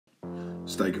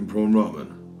Steak and prawn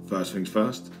ramen. First things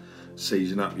first,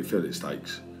 season up your fillet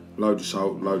steaks. Loads of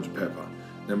salt, loads of pepper.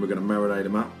 Then we're going to marinate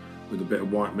them up with a bit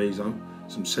of white miso,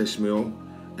 some sesame oil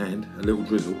and a little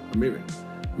drizzle of mirin.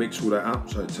 Mix all that up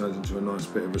so it turns into a nice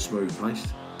bit of a smooth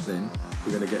paste. Then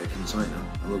we're going to get a container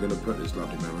and we're going to put this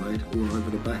lovely marinade all over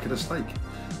the back of the steak.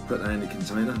 Put that in the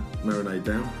container, marinade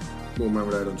down, more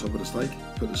marinade on top of the steak,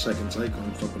 put the second steak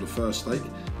on top of the first steak,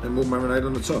 and more marinade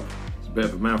on the top. It's a bit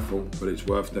of a mouthful, but it's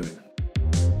worth doing.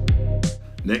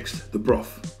 Next, the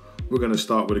broth. We're going to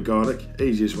start with the garlic.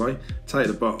 Easiest way, take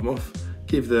the bottom off,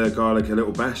 give the garlic a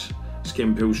little bash,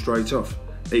 skin peel straight off.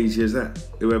 Easy as that.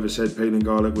 Whoever said peeling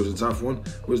garlic was a tough one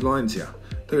was lying to you.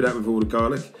 Do that with all the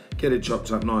garlic, get it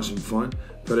chopped up nice and fine,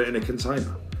 put it in a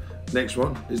container. Next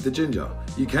one is the ginger.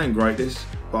 You can grate this,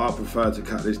 but I prefer to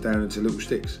cut this down into little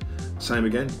sticks. Same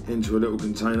again, into a little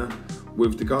container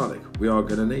with the garlic. We are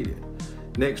going to need it.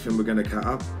 Next thing we're going to cut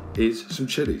up is some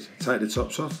chilies. Take the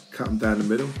tops off, cut them down the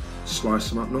middle, slice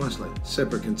them up nicely.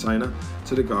 Separate container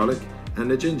to the garlic and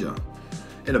the ginger.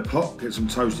 In a pot, get some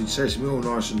toasted sesame oil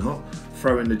nice and hot,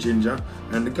 throw in the ginger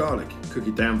and the garlic. Cook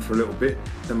it down for a little bit,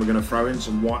 then we're going to throw in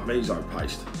some white miso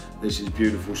paste. This is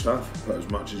beautiful stuff, put as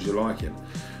much as you like in.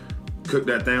 Cook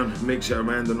that down, mix it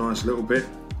around a nice little bit,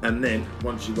 and then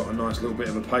once you've got a nice little bit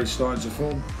of a paste starting to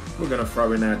form, we're going to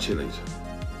throw in our chilies.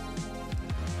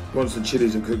 Once the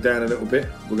chilies have cooked down a little bit,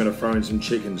 we're going to throw in some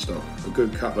chicken stock, a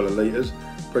good couple of litres,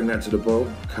 bring that to the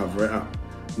boil, cover it up.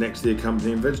 Next, the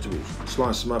accompanying vegetables.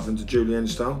 Slice them up into julienne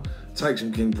style, take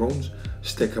some king prawns,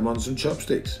 stick them on some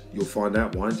chopsticks. You'll find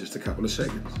out why in just a couple of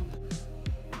seconds.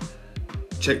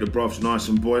 Check the broth's nice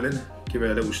and boiling, give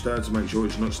it a little stir to make sure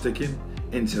it's not sticking.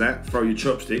 Into that, throw your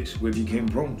chopsticks with your king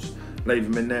prawns. Leave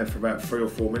them in there for about 3 or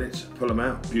 4 minutes, pull them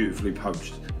out, beautifully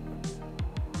poached.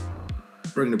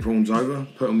 Bring the prawns over,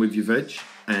 put them with your veg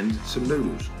and some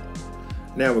noodles.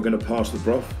 Now we're going to pass the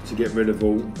broth to get rid of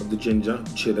all of the ginger,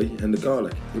 chilli and the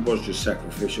garlic. It was just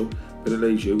sacrificial, but it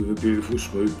leaves you with a beautiful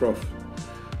smooth broth.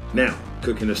 Now,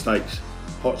 cooking the steaks.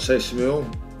 Hot sesame oil,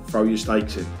 throw your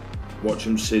steaks in. Watch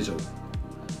them sizzle.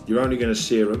 You're only going to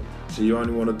sear them, so you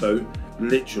only want to do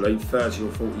literally 30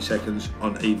 or 40 seconds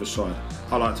on either side.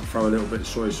 I like to throw a little bit of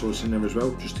soy sauce in there as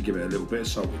well, just to give it a little bit of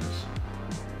saltiness.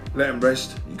 Let them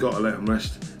rest, you've got to let them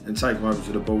rest, and take them over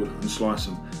to the board and slice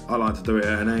them. I like to do it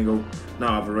at an angle, no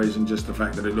other reason, just the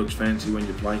fact that it looks fancy when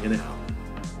you're plating it up.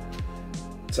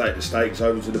 Take the steaks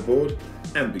over to the board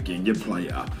and begin your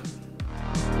plate up.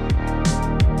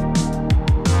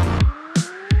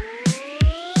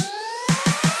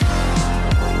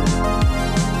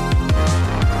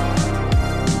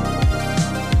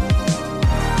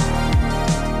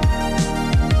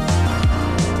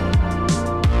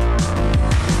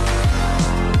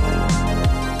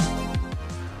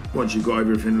 Once you've got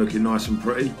everything looking nice and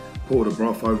pretty, pour the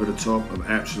broth over the top of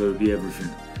absolutely everything.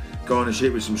 Garnish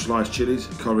it with some sliced chilies,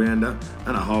 coriander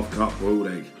and a half cup boiled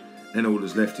egg. Then all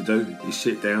that's left to do is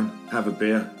sit down, have a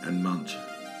beer and munch.